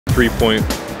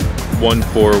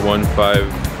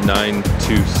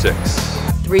3.1415926.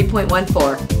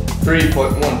 3.14.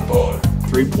 3.14.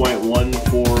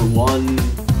 3.141.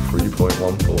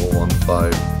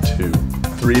 3.14152.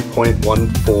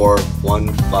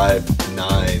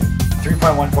 3.14159.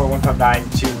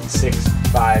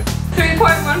 3.1415925.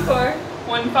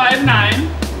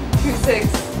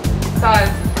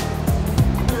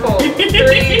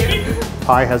 3.141592654.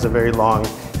 Pi has a very long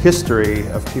history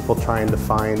of people trying to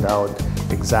find out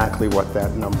exactly what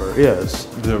that number is.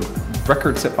 The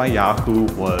record set by Yahoo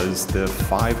was the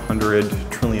 500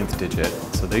 trillionth digit.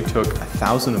 So they took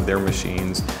 1,000 of their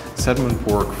machines, set them in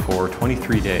work for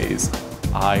 23 days.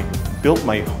 I built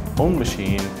my own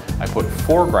machine, I put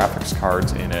 4 graphics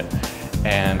cards in it,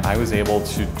 and I was able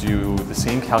to do the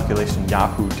same calculation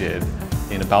Yahoo did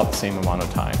in about the same amount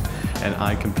of time. And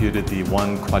I computed the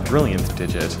 1 quadrillionth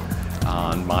digit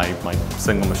on my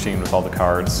single machine with all the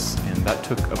cards, and that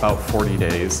took about 40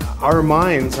 days. Our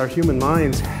minds, our human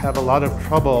minds, have a lot of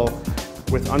trouble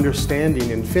with understanding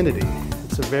infinity.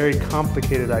 It's a very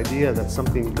complicated idea that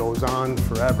something goes on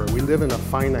forever. We live in a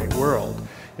finite world.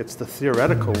 It's the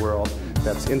theoretical world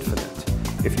that's infinite.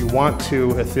 If you want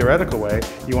to, a theoretical way,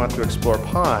 you want to explore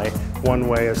pi, one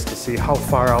way is to see how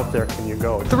far out there can you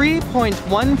go.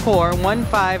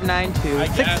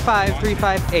 3.141592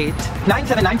 65358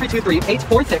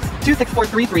 979323846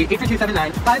 26433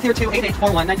 83279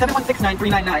 5028841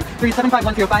 9716939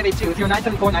 375105820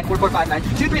 097494459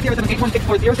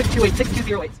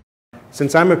 2307816406286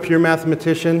 Since I'm a pure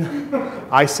mathematician,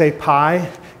 I say pi,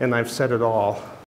 and I've said it all.